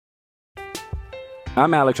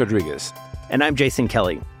I'm Alex Rodriguez. And I'm Jason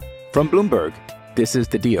Kelly. From Bloomberg, this is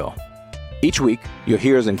The Deal. Each week, you'll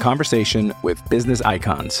hear us in conversation with business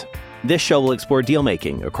icons. This show will explore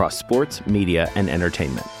deal-making across sports, media, and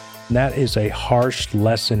entertainment. That is a harsh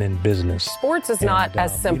lesson in business. Sports is not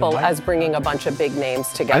as simple as bringing a bunch of big names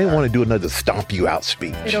together. I didn't want to do another stomp you out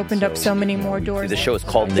speech. It opened up so many more doors. The show is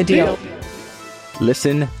called The Deal.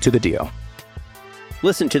 Listen to The Deal.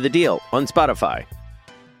 Listen to The Deal on Spotify.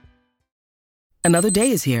 Another day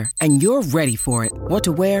is here, and you're ready for it. What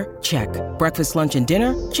to wear? Check. Breakfast, lunch, and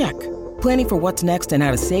dinner? Check. Planning for what's next and how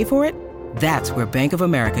to save for it? That's where Bank of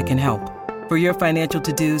America can help. For your financial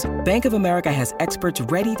to-dos, Bank of America has experts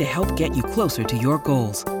ready to help get you closer to your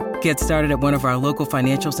goals. Get started at one of our local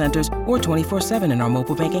financial centers or 24/7 in our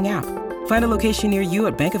mobile banking app. Find a location near you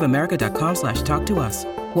at bankofamerica.com/talktous.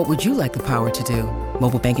 What would you like the power to do?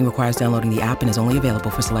 Mobile banking requires downloading the app and is only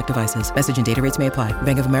available for select devices. Message and data rates may apply.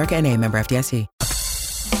 Bank of America N.A., member FDIC.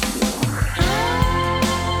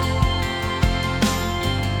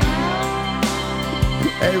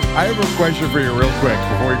 Hey, I have a question for you real quick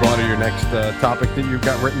before we go on to your next topic that you've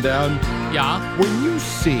got written down. Yeah. When you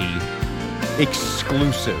see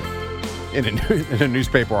exclusive in a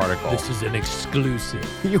newspaper article. This is an exclusive.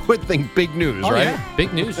 You would think big news, right? Yeah.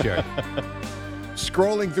 Big news, Jerry.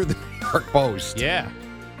 Scrolling through the New York Post. Yeah.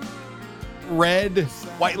 Red,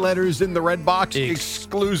 white letters in the red box.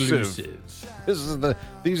 Exclusive.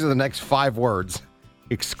 These are the next 5 words.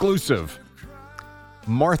 Exclusive.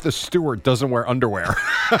 Martha Stewart doesn't wear underwear.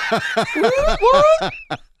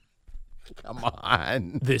 Come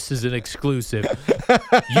on. This is an exclusive.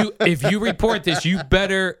 If you report this, you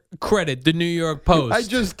better credit the New York Post. I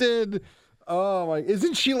just did. Oh my!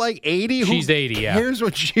 Isn't she like 80? She's 80. Yeah. Here's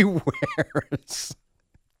what she wears.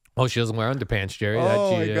 Oh, she doesn't wear underpants, Jerry.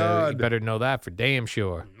 Oh my God! You better know that for damn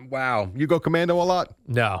sure. Wow, you go commando a lot?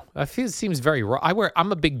 No, I feel it seems very raw.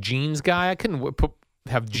 I'm a big jeans guy. I couldn't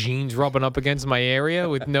have jeans rubbing up against my area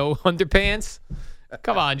with no underpants.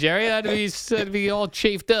 Come on, Jerry. That'd be all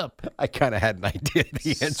chafed up. I kind of had an idea.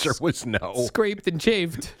 The answer was no. Scraped and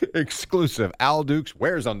chafed. Exclusive. Al Dukes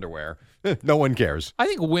wears underwear. No one cares. I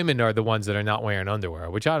think women are the ones that are not wearing underwear,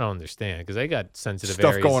 which I don't understand because they got sensitive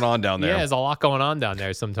stuff areas. going on down there. Yeah, there's a lot going on down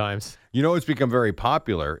there sometimes. You know what's become very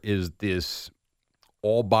popular is this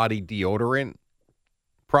all-body deodorant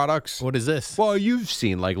products. What is this? Well, you've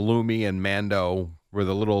seen like Lumi and Mando where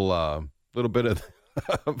the little bit of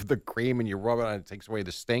of the cream and you rub it on it takes away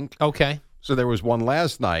the stink. Okay. So there was one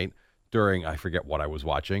last night during, I forget what I was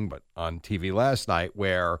watching, but on TV last night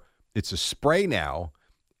where it's a spray now.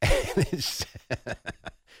 And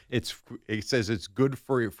it says it's good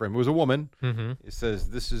for your friend. It was a woman. Mm-hmm. It says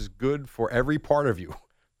this is good for every part of you,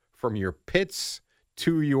 from your pits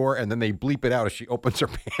to your, and then they bleep it out as she opens her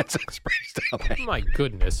pants and sprays down there. My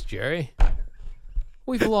goodness, Jerry.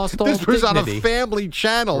 We've lost all This was dignity. on a family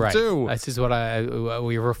channel, right. too. This is what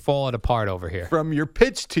we were falling apart over here. From your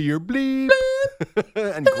pits to your bleep.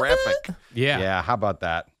 And graphic. Yeah. Yeah, how about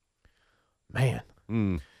that? Man.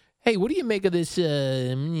 Mm. Hey, what do you make of this,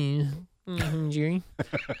 Jerry?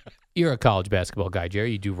 You're a college basketball guy,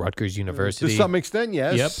 Jerry. You do Rutgers University. To some extent,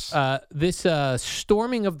 yes. Yep. This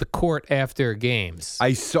storming of the court after games.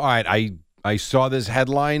 I saw it. I saw this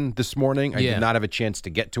headline this morning. I Yeah. did not have a chance to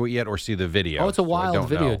get to it yet or see the video. Oh, it's a so I wild don't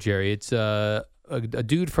video, know. Jerry. It's a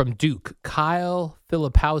dude from Duke, Kyle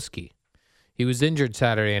Filipowski. He was injured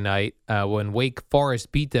Saturday night when Wake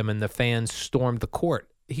Forest beat them and the fans stormed the court.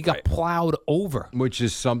 He got plowed over. Which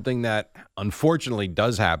is something that unfortunately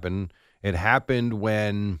does happen. It happened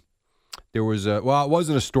when there was it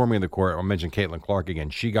wasn't a storming of the court. I'll mention Caitlin Clark again.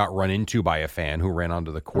 She got run into by a fan who ran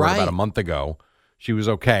onto the court about a month ago. She was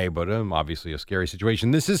okay, but obviously a scary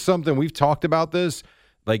situation. This is something we've talked about this.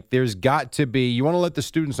 Like there's got to be, you want to let the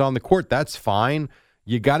students on the court, that's fine.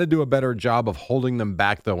 You got to do a better job of holding them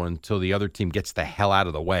back, though, until the other team gets the hell out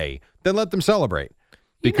of the way. Then let them celebrate.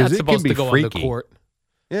 Because You're not supposed it can be to go freaky. on the court.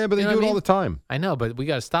 Yeah, but they You know do what it I all mean? the time. I know, but we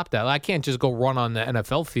got to stop that. I can't just go run on the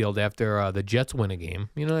NFL field after the Jets win a game.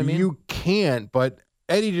 You know what I mean? You can't, but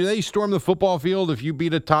Eddie, do they storm the football field if you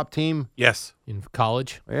beat a top team? Yes. In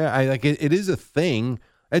college? Yeah, it is a thing.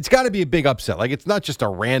 It's got to be a big upset. Like, it's not just a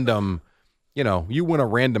random, you win a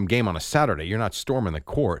random game on a Saturday. You're not storming the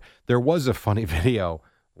court. There was a funny video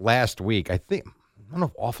last week. I don't know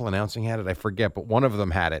if Awful Announcing had it. I forget, but one of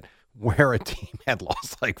them had it where a team had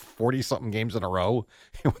lost like 40-something games in a row.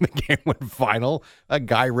 And when the game went final, a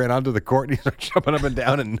guy ran onto the court and he started jumping up and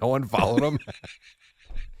down and no one followed him.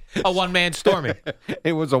 A one-man storming.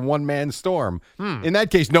 It was a one-man storm. In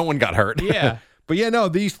that case, no one got hurt. Yeah. But yeah, no,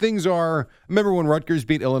 these things are. Remember when Rutgers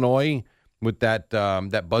beat Illinois with that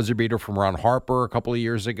buzzer beater from Ron Harper a couple of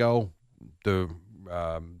years ago? The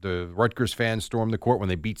The Rutgers fans stormed the court when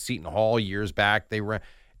they beat Seton Hall years back.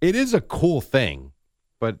 It is a cool thing,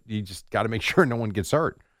 but you just got to make sure no one gets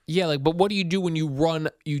hurt. Yeah, but what do you do when you run?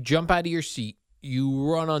 You jump out of your seat, you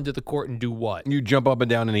run onto the court and do what? You jump up and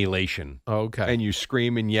down in elation. Okay. And you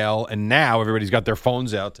scream and yell, and now everybody's got their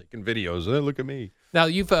phones out taking videos. Hey, look at me. Now,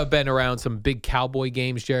 you've been around some big Cowboy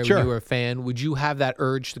games, Jerry, Sure. when you were a fan. Would you have that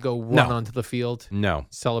urge to go run No. onto the field? No.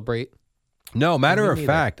 Celebrate? No, matter Me of neither.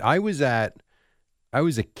 fact, I was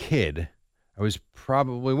a kid. I was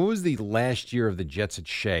probably, what was the last year of the Jets at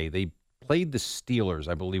Shea? They played the Steelers,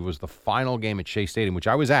 I believe, was the final game at Shea Stadium, which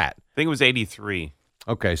I was at. I think it was 83.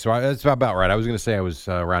 Okay, so that's about right. I was going to say I was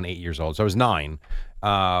around 8 years old, so I was 9.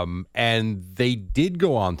 And they did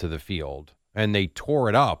go onto the field, and they tore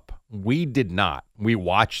it up. We did not. We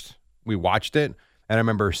watched it, and I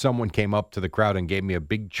remember someone came up to the crowd and gave me a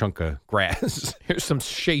big chunk of grass. Here's some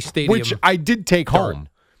Shea Stadium. Which I did take dirt. home.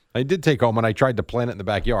 I did take home, and I tried to plant it in the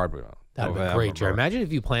backyard. But That would be great, Jerry. Imagine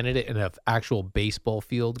if you planted it in an actual baseball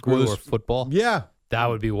field, Well, grew this- or football. Yeah. That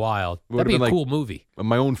would be wild. Would've That'd be been a like- cool movie.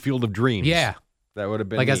 My own field of dreams. Yeah. That would have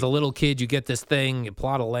been Like as neat. a little kid, you get this thing, you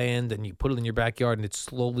plot of land, and you put it in your backyard, and it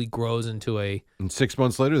slowly grows into And 6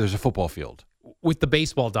 months later, there's a football field. with the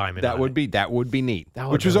baseball diamond. That on would it. be neat. That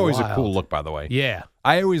would Which have was been always a wild. cool look, by the way. Yeah.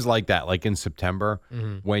 I always liked that, like in September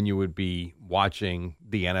Mhm. when you would be watching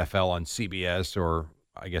the NFL on CBS, or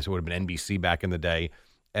I guess it would have been NBC back in the day,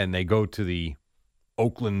 and they go to the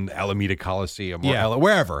Oakland Alameda Coliseum or Yeah.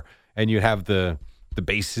 wherever, and you'd have the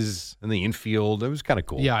bases and the infield. It was kind of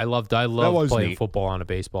cool. Yeah, I loved was playing neat. football on a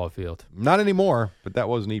baseball field. Not anymore, but that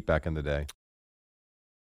was neat back in the day.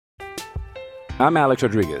 I'm Alex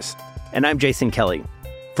Rodriguez. And I'm Jason Kelly.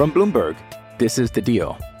 From Bloomberg, this is The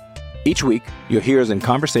Deal. Each week, you'll hear us in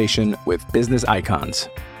conversation with business icons.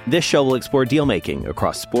 This show will explore deal making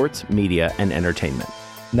across sports, media, and entertainment.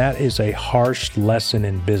 And that is a harsh lesson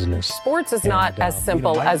in business. Sports is not And, as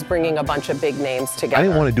simple as bringing a bunch of big names together. I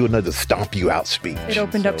didn't want to do another stomp you out speech. It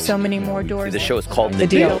opened up so many more doors. The show is called The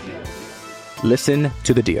Deal. Listen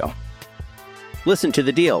to The Deal. Listen to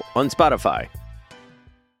The Deal on Spotify.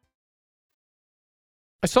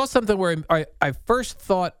 I saw something where I first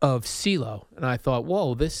thought of CeeLo, and I thought,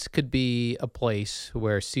 whoa, this could be a place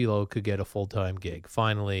where CeeLo could get a full-time gig.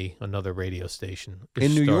 Finally, another radio station. is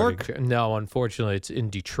In New starting. York? No, unfortunately, it's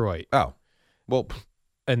in Detroit. Oh, well,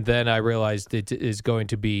 And then I realized it is going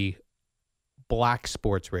to be black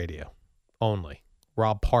sports radio only.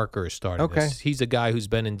 Rob Parker is starting Okay. this. He's a guy who's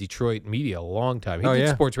been in Detroit media a long time. He Oh, did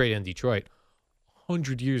yeah? sports radio in Detroit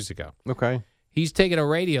 100 years ago. okay. He's taken a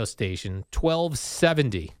radio station,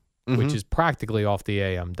 1270, which Mhm. is practically off the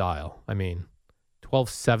AM dial. I mean,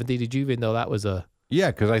 1270, did you even know that was a...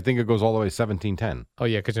 Yeah, because I think it goes all the way to 1710. Oh,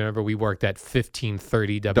 yeah, because remember we worked at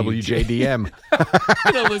 1530 WJDM.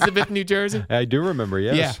 in Elizabeth, New Jersey. I do remember,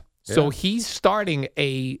 yes. Yeah. So he's starting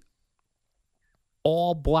a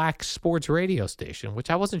all-black sports radio station, which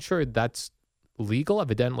I wasn't sure that's legal.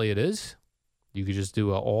 Evidently it is. You could just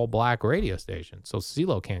do an all-black radio station. So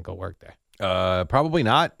CeeLo can't go work there. Probably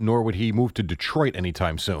not, nor would he move to Detroit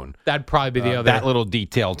anytime soon. That'd probably be the other That little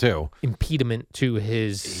detail, too. impediment to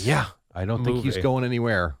his... Yeah, I don't think he's movie. going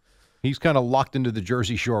anywhere. He's kind of locked into the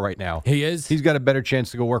Jersey Shore right now. He is He's got a better chance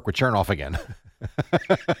to go work with Chernoff again.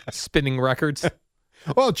 spinning records.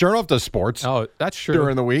 Well, Chernoff does sports Oh, that's true.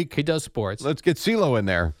 during the week. He does sports. Let's get CeeLo in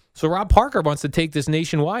there. So Rob Parker wants to take this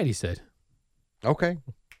nationwide, he said. Okay.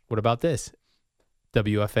 What about this?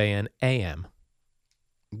 WFAN AM.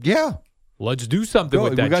 Yeah. Let's do something Go.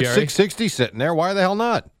 with that, We got Jerry. 660 sitting there. Why the hell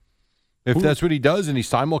not? If Who- that's what he does and he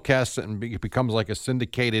simulcasts it and it becomes like a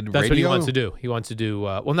syndicated That's radio. what he wants to do. He wants to do,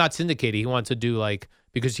 well, not syndicated. He wants to do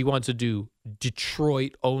because he wants to do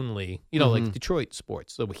Detroit only, like Detroit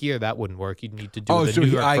sports. So here that wouldn't work. You'd need to do the New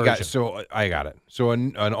York I got version. I got it. So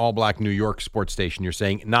an all-black New York sports station, you're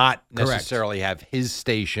saying, not Correct. necessarily have his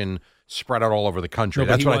station spread out all over the country. No,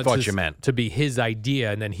 but That's he what I wants thought this you meant. to be his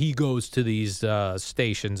idea, and then he goes to these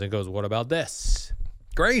stations and goes, what about this?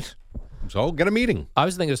 Great. So get a meeting. I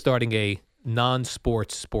was thinking of starting a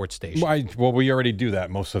non-sports sports station. Well, we already do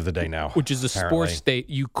that most of the day now. Which is a sports apparently. state.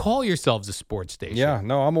 You call yourselves a sports station. Yeah,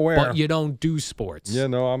 no, I'm aware. But you don't do sports. Yeah,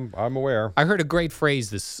 no, I'm aware. I heard a great phrase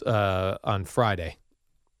this on Friday.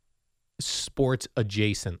 Sports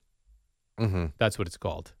adjacent. Mm-hmm. That's what it's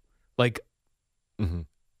called. Like, Mm-hmm.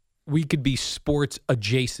 we could be sports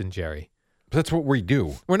adjacent, Jerry. That's what we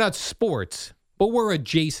do. We're not sports, but we're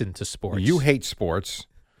adjacent to sports. You hate sports.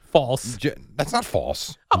 False. That's not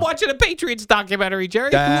false. I'm watching a Patriots documentary,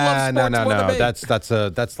 Jerry. Who loves no, sports no, more than no. me?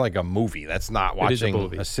 That's like a movie. That's not It is a watching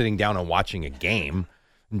movie. sitting down and watching a game.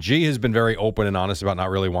 G has been very open and honest about not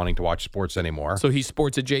really wanting to watch sports anymore. So he's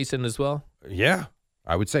sports adjacent as well? Yeah.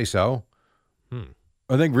 I would say so.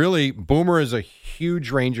 I think really Boomer is a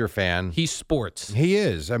huge Ranger fan. He's sports. He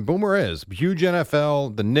is, and Boomer is. Huge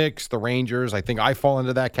NFL, the Knicks, the Rangers. I think I fall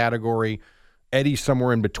into that category. Eddie's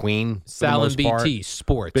somewhere in between. Sal and BT,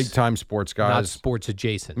 sports. Big-time sports guys. Not sports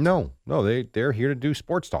adjacent. No, they're here to do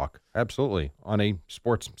sports talk. Absolutely. On a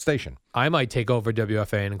sports station. I might take over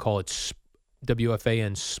WFAN and call it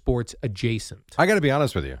WFAN Sports Adjacent. I got to be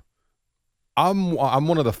honest with you. I'm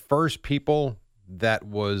one of the first people that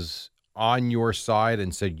was on your side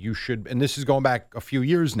and said you should, and this is going back a few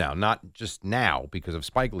years now, not just now because of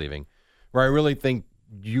Spike leaving, where I really think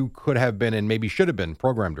you could have been and maybe should have been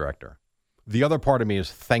program director. The other part of me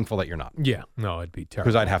is thankful that you're not. Yeah, no, it'd be terrible.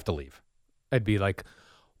 Because I'd have to leave. I'd be like,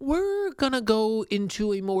 we're going to go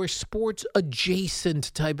into a more sports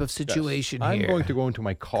adjacent type of situation I'm here. going to go into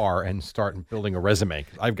my car and start building a resume.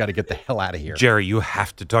 I've got to get the hell out of here. Jerry, you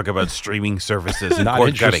have to talk about streaming services and Not cord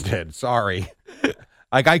interested. cutting. Sorry.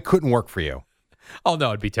 Like, I couldn't work for you. Oh, no,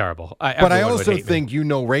 it'd be terrible. But I Everyone would also hate me. think you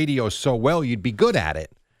know radio so well, you'd be good at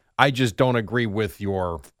it. I just don't agree with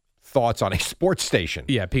your thoughts on a sports station.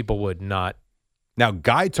 Yeah, people would not. Now,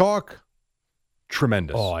 Guy Talk,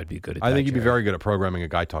 tremendous. Oh, I'd be good at that. I think you'd be Jerry. very good at programming a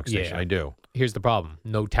Guy Talk station. Yeah. I do. Here's the problem.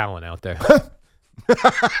 No talent out there.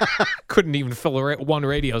 Couldn't even fill one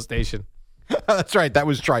radio station. That's right. That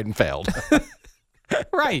was tried and failed.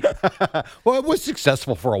 Right. Well, it was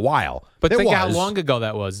successful for a while. But it think was. how long ago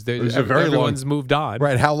that was. It was a very long- Everyone's moved on.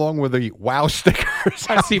 Right. How long were the wow stickers?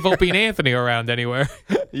 I see Volpe and Anthony around anywhere.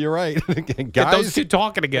 You're right. Get those two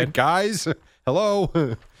talking again. Guys, hello.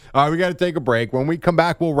 All right, we got to take a break. When we come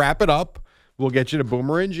back, we'll wrap it up. We'll get you to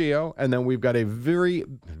Boomer and Geo, and then we've got a very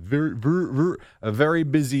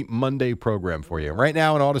busy Monday program for you. Right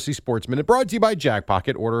now, an Odyssey Sports Minute brought to you by Jack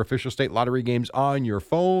Pocket. Order official state lottery games on your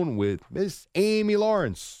phone with Miss Amy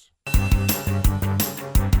Lawrence.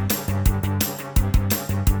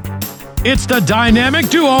 It's the dynamic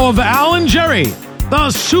duo of Al and Jerry, the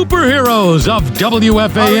superheroes of We got a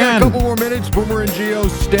WFAN. couple more minutes. Boomer and Geo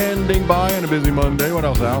standing by on a busy Monday. What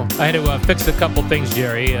else, Al? I had to fix a couple things,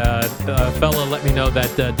 Jerry. A fella let me know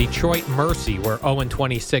that Detroit Mercy were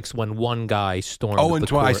 0-26 when one guy stormed Oh, and the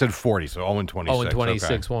court. I said 40, so 0-26.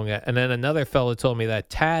 0-26 one guy. And then another fella told me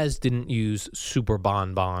that Taz didn't use Super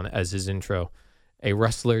Bon Bon as his intro. A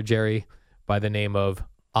wrestler, Jerry, by the name of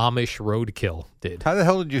Amish Roadkill did. How the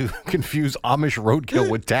hell did you confuse Amish Roadkill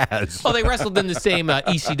with Taz? Well, they wrestled in the same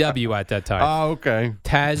ECW at that time. Oh, okay.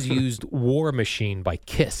 Taz used War Machine by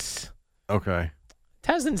Kiss. Okay.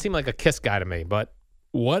 Taz didn't seem like a Kiss guy to me, but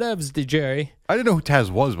whatevs did Jerry. I didn't know who Taz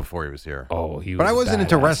was before he was here. Oh, he was But I wasn't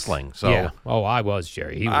into badass. wrestling, so. Yeah. Oh, I was,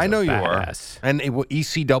 Jerry. He was I know a you badass. were. And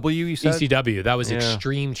ECW, you said? ECW, that was Yeah.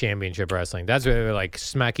 Extreme Championship Wrestling. That's where they like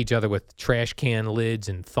smack each other with trash can lids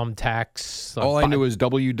and thumbtacks. All I knew was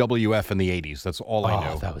WWF in the 80s. That's all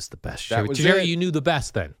I knew. That was the best. That Jerry, was Jerry, it. you knew the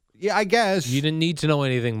best then. Yeah, I guess. You didn't need to know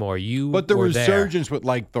anything more. But the were there. resurgence with,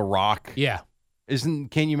 like, The Rock. Yeah,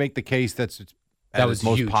 Can you make the case that's that at was its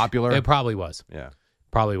most huge. popular? It probably was. Yeah.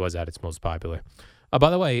 Probably was at its most popular. By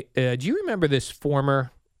the way, do you remember this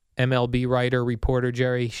former MLB writer, reporter,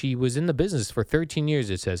 Jerry? She was in the business for 13 years,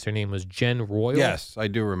 it says. Her name was Jen Royal. Yes, I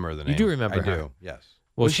do remember the name. You do remember I her? do, yes.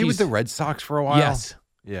 Well, was she with she's- the Red Sox for a while? Yes.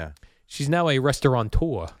 Yeah. She's now a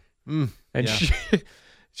restaurateur. And yeah.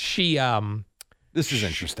 she This is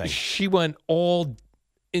interesting. She went all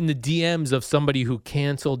in the DMs of somebody who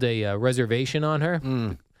canceled a reservation on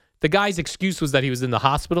her. The guy's excuse was that he was in the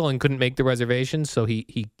hospital and couldn't make the reservation, so he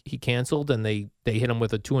canceled, and they hit him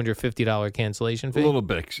with a $250 cancellation fee. A little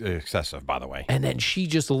bit excessive, by the way. And then she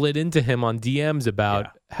just lit into him on DMs about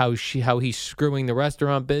how he's screwing the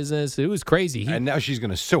restaurant business. It was crazy. And now she's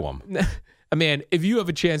going to sue him. Man, if you have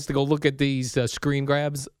a chance to go look at these screen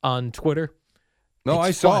grabs on Twitter. No,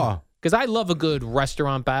 I saw. Because I love a good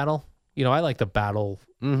restaurant battle. You know, I like to battle.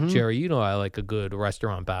 Jerry, you know I like a good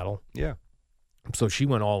restaurant battle. Yeah. So she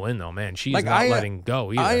went all in, though, man. She's Like, not letting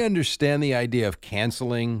go either. I understand the idea of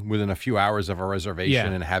canceling within a few hours of a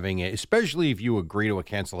reservation and having it, especially if you agree to a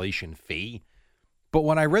cancellation fee. But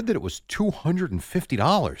when I read that it was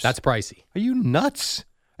 $250, That's pricey. Are you nuts?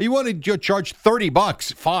 You want to charge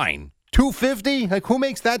 $30? Fine. $250? Like, who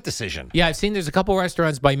makes that decision? Yeah, I've seen there's a couple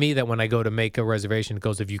restaurants by me that when I go to make a reservation, it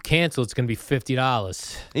goes, if you cancel, it's going to be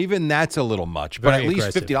 $50. Even that's a little much, but Very at least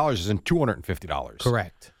aggressive. $50 isn't $250.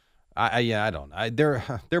 Correct. I don't.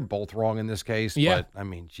 They're both wrong in this case. Yeah. But I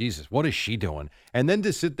mean, Jesus, what is she doing? And then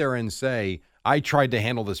to sit there and say, I tried to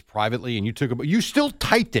handle this privately, and you still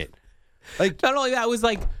typed it. Like, Not only that, it was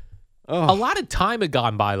like a lot of time had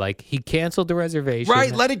gone by. Like, he canceled the reservation.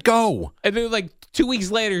 right? Let it go. And then, like, 2 weeks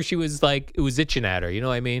later, she was like, it was itching at her. You know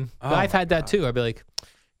what I mean? But I've had that too. I'd be like,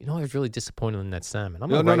 You know, I was really disappointed in that salmon.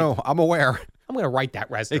 No, I'm aware. I'm going to write that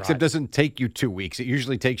restaurant. Except it doesn't take you 2 weeks. It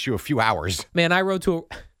usually takes you a few hours. Man, I wrote to a...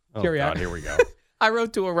 Oh, God, here we go. I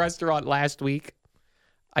wrote to a restaurant last week.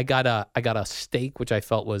 I got a steak, which I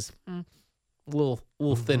felt was a little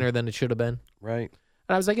thinner than it should have been. Right.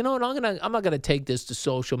 And I was like, you know what? I'm not gonna take this to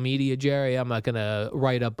social media, Jerry. I'm not gonna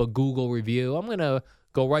write up a Google review. I'm gonna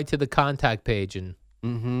go right to the contact page and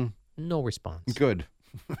no response. Good.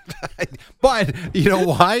 But you know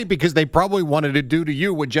why? Because they probably wanted to do to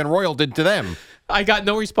you what Jen Royal did to them. I got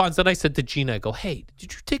no response. Then I said to Gina, I go, hey,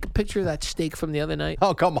 did you take a picture of that steak from the other night?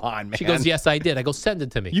 Oh, come on, man. She goes, yes, I did. I go, send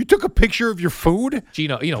it to me. You took a picture of your food?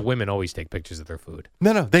 Gina, women always take pictures of their food.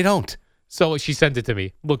 No, they don't. So she sent it to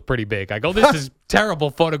me. Looked pretty big. I go, this is terrible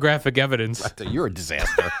photographic evidence. You're a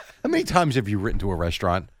disaster. How many times have you written to a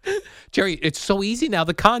restaurant? Jerry, it's so easy now.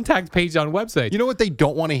 The contact page on website. You know what they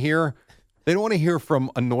don't want to hear? They don't want to hear from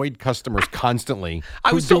annoyed customers constantly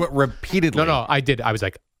who do it repeatedly. No, I did. I was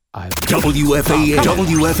like, WFAN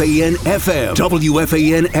FM,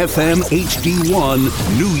 WFAN FM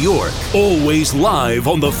HD1, New York. Always live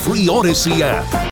on the free Odyssey app.